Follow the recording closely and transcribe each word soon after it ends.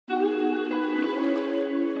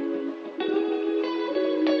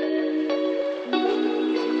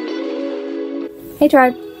Hey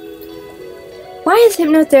tribe, why is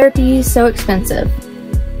hypnotherapy so expensive?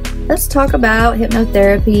 Let's talk about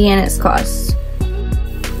hypnotherapy and its costs.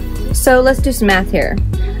 So let's do some math here.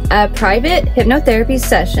 A private hypnotherapy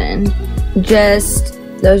session, just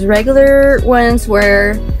those regular ones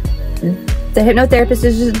where the hypnotherapist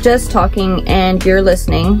is just talking and you're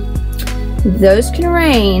listening, those can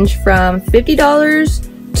range from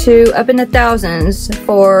 $50 to up in the thousands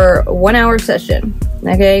for 1 hour session,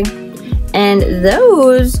 okay? And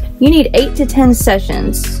those, you need 8 to 10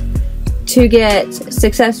 sessions to get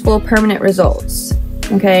successful permanent results,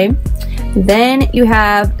 okay? Then you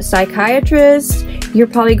have psychiatrists. You're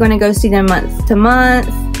probably going to go see them month to month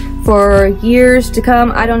for years to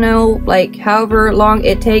come. I don't know, like however long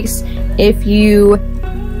it takes if you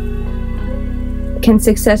can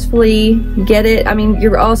successfully get it. I mean,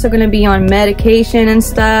 you're also going to be on medication and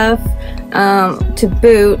stuff to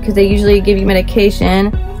boot, because they usually give you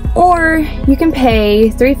medication. Or you can pay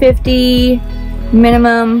 $350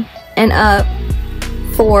 minimum and up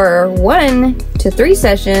for 1 to 3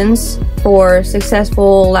 sessions for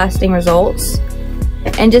successful lasting results,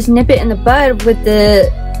 and just nip it in the bud with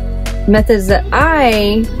the methods that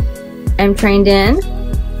I am trained in,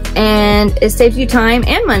 and it saves you time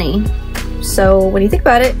and money. So when you think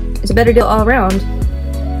about it, it's a better deal all around.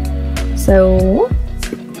 So,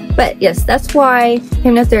 but yes, that's why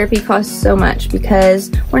hypnotherapy costs so much,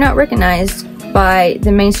 because we're not recognized by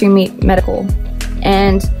the mainstream medical.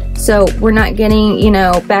 And so we're not getting, you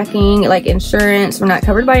know, backing like insurance. We're not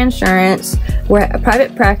covered by insurance. We're a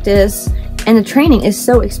private practice, and the training is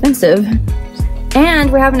so expensive.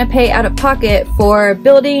 And we're having to pay out of pocket for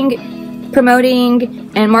building,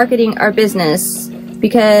 promoting, and marketing our business,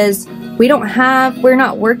 because we're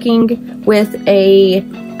not working with a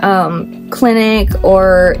clinic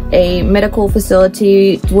or a medical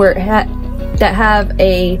facility that have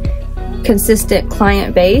a consistent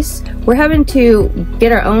client base. We're having to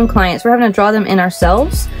get our own clients. We're having to draw them in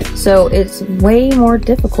ourselves. So it's way more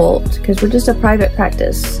difficult because we're just a private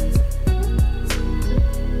practice.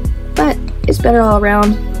 But it's better all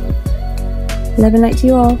around. Love and light to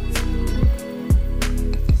you all.